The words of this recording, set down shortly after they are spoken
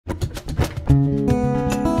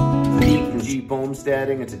Pete from Jeep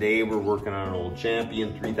Homesteading, and today we're working on an old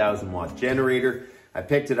Champion 3000 watt generator. I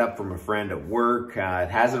picked it up from a friend at work. It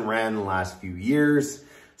hasn't ran in the last few years.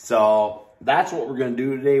 So that's what we're gonna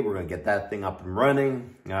do today. We're gonna get that thing up and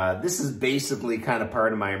running. This is basically kind of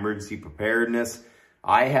part of my emergency preparedness.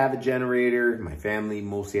 I have a generator, my family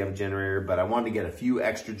mostly have a generator, but I wanted to get a few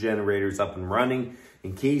extra generators up and running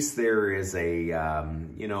in case there is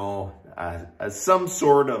some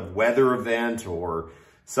sort of weather event or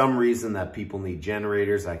some reason that people need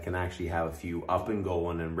generators. I can actually have a few up and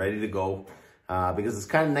going and ready to go because it's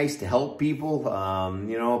kind of nice to help people,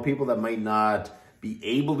 people that might not be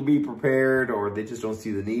able to be prepared or they just don't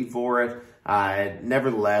see the need for it.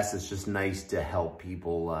 Nevertheless, it's just nice to help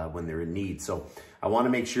people when they're in need. So I want to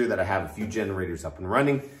make sure that I have a few generators up and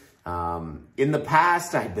running. In the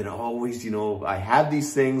past, I've been always, I have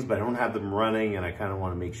these things, but I don't have them running, and I kind of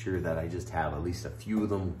want to make sure that I just have at least a few of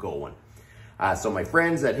them going. So my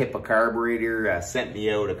friends at Hipa carburetor sent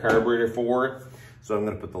me out a carburetor for it. So I'm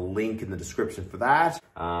going to put the link in the description for that.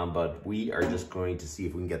 But we are just going to see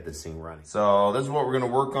if we can get this thing running. So this is what we're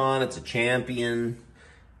going to work on. It's a Champion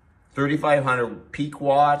 3500 peak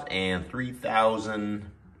watt and 3000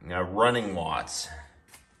 running watts.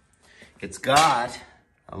 It's got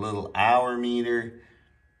a little hour meter.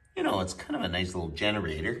 It's kind of a nice little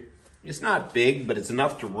generator. It's not big, but it's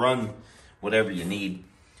enough to run whatever you need.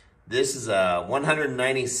 This is a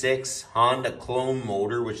 196 Honda clone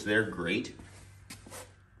motor, which they're great.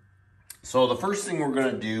 So the first thing we're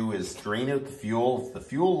gonna do is drain out the fuel. If the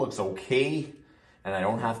fuel looks okay and I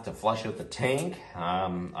don't have to flush out the tank,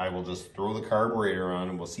 I will just throw the carburetor on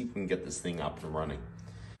and we'll see if we can get this thing up and running.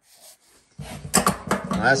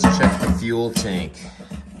 Let's check the fuel tank.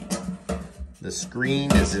 The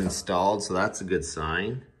screen is installed, so that's a good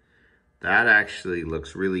sign. That actually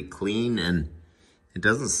looks really clean and it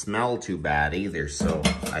doesn't smell too bad either, so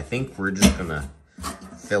I think we're just gonna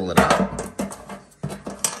fill it up.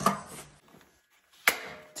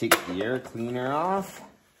 Take the air cleaner off.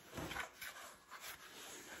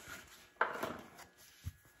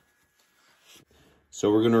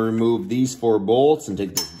 So we're gonna remove these 4 bolts and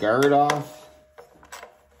take this guard off.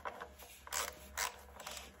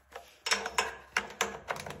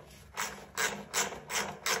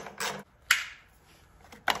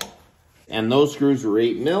 And those screws are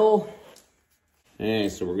 8 mil. Okay,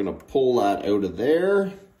 so we're gonna pull that out of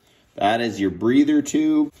there. That is your breather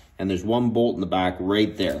tube. And there's 1 bolt in the back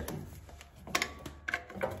right there.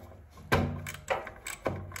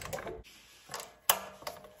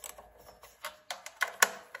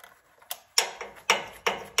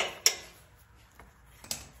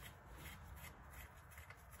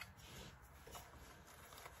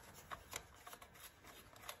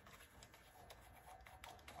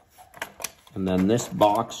 And then this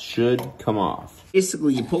box should come off.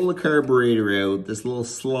 Basically, you pull the carburetor out, this little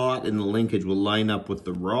slot in the linkage will line up with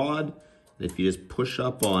the rod. If you just push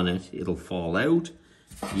up on it, it'll fall out.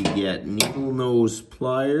 You get needle nose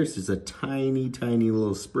pliers. There's a tiny, tiny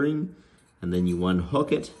little spring. And then you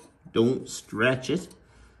unhook it. Don't stretch it.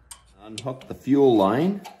 Unhook the fuel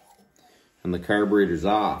line. And the carburetor's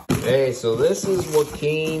off. Okay, so this is what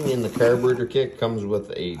came in the carburetor kit. Comes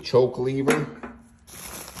with a choke lever.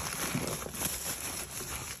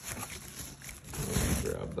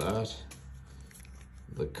 That.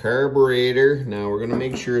 The carburetor, now we're going to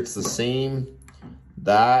make sure it's the same.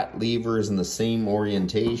 That lever is in the same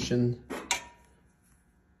orientation.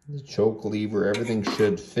 The choke lever, everything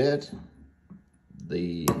should fit.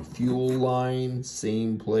 The fuel line,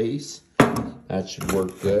 same place. That should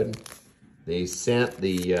work good. They sent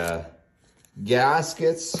the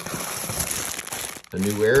gaskets, a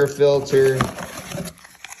new air filter,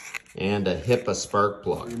 and a Hipa spark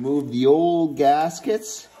plug. Remove the old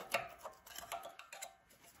gaskets.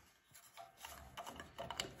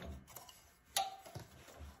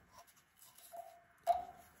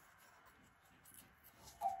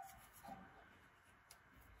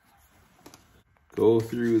 Go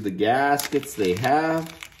through the gaskets they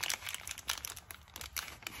have.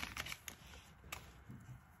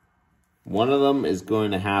 One of them is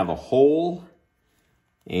going to have a hole,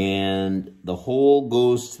 and the hole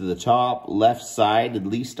goes to the top left side, at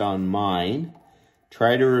least on mine.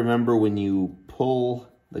 Try to remember when you pull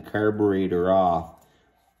the carburetor off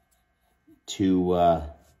to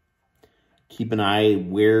keep an eye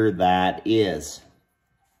where that is.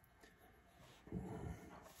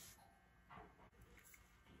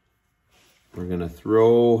 We're gonna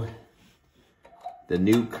throw the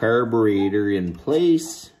new carburetor in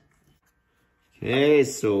place. Okay,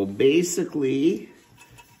 so basically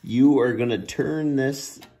you are gonna turn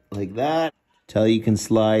this like that till you can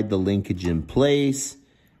slide the linkage in place.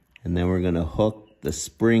 And then we're gonna hook the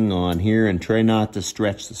spring on here and try not to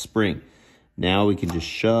stretch the spring. Now we can just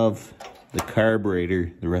shove the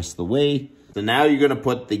carburetor the rest of the way. So now you're gonna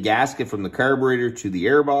put the gasket from the carburetor to the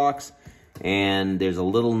air box, and there's a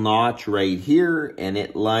little notch right here, and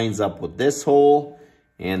it lines up with this hole,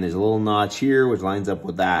 and there's a little notch here which lines up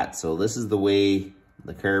with that. So this is the way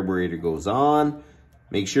the carburetor goes on.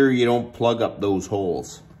 Make sure you don't plug up those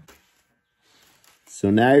holes. So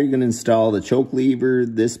now you're gonna install the choke lever.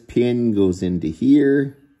 This pin goes into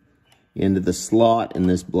here, into the slot in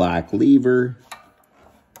this black lever.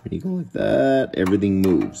 When you go like that, everything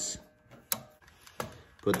moves.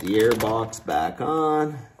 Put the air box back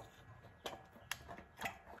on.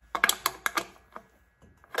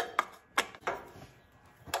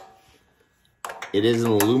 It is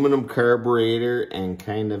an aluminum carburetor and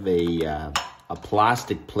kind of a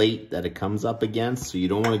plastic plate that it comes up against, so you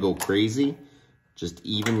don't want to go crazy. Just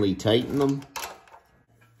evenly tighten them.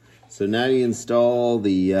 So now you install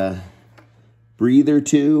the breather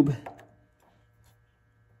tube.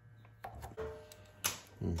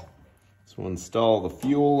 So install the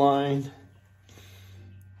fuel line.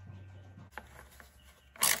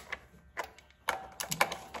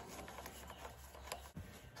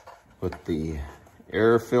 Put the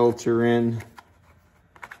air filter in.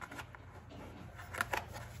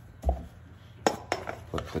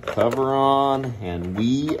 Put the cover on, and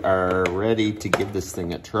we are ready to give this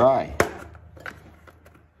thing a try.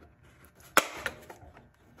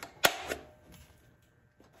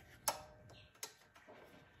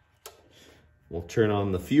 We'll turn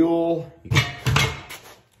on the fuel.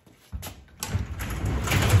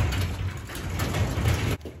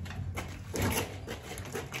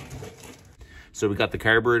 So we got the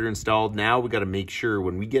carburetor installed. Now we got to make sure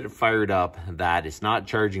when we get it fired up that it's not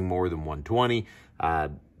charging more than 120.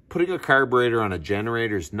 Putting a carburetor on a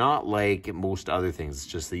generator is not like most other things. It's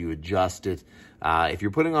just that you adjust it. If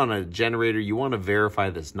you're putting on a generator, you want to verify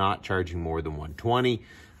that it's not charging more than 120.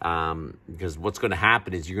 Because what's going to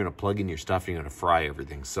happen is you're going to plug in your stuff and you're going to fry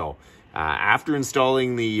everything. So after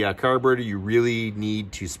installing the carburetor, you really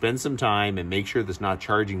need to spend some time and make sure that's not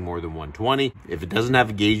charging more than 120. If it doesn't have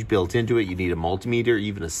a gauge built into it, you need a multimeter,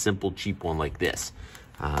 even a simple cheap one like this.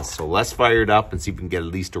 So let's fire it up and see if we can get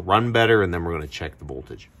at least a run better, and then we're going to check the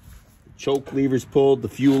voltage. The choke lever's pulled, the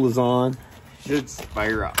fuel is on. Should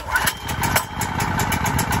fire up.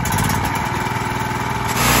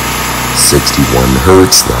 61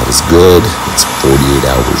 hertz, that is good. It's 48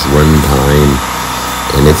 hours runtime.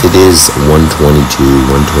 And if it is 122,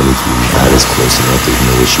 123, that is close enough. There's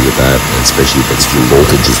no issue with that. And especially if its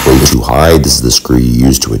voltage is way too high, this is the screw you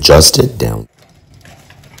use to adjust it down.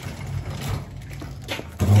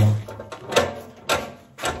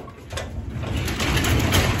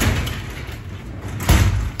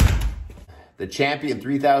 The Champion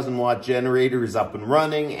 3000 watt generator is up and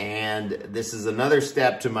running, and this is another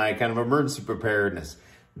step to my kind of emergency preparedness.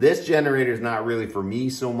 This generator is not really for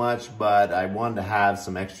me so much, but I wanted to have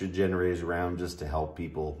some extra generators around just to help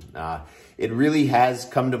people. It really has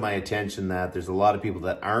come to my attention that there's a lot of people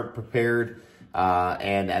that aren't prepared,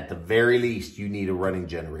 and at the very least, you need a running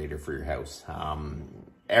generator for your house.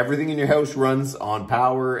 Everything in your house runs on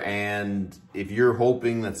power, and if you're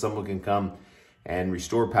hoping that someone can come and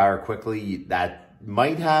restore power quickly, that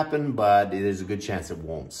might happen, but it is a good chance it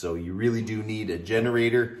won't. So you really do need a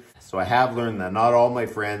generator. So I have learned that not all my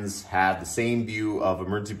friends have the same view of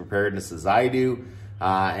emergency preparedness as I do.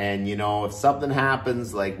 And you know, if something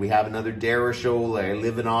happens, like we have another Dara show, like I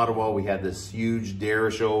live in Ottawa, we had this huge Dara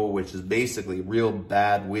show, which is basically a real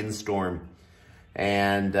bad windstorm.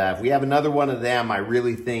 And if we have another one of them, I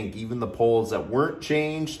really think even the poles that weren't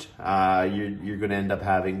changed, you're going to end up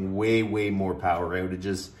having way more power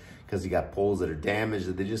outages because you got poles that are damaged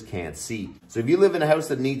that they just can't see. So if you live in a house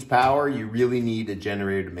that needs power, you really need a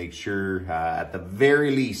generator to make sure, at the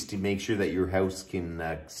very least, to make sure that your house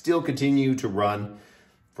can still continue to run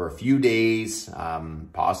for a few days,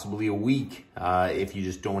 possibly a week, if you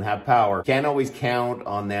just don't have power. Can't always count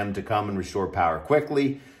on them to come and restore power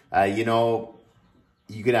quickly. You know,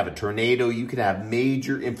 you could have a tornado, you could have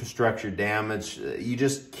major infrastructure damage. You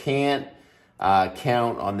just can't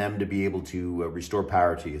count on them to be able to restore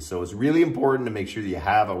power to you. So it's really important to make sure that you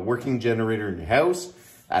have a working generator in your house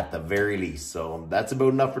at the very least. So that's about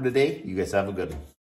enough for today. You guys have a good one.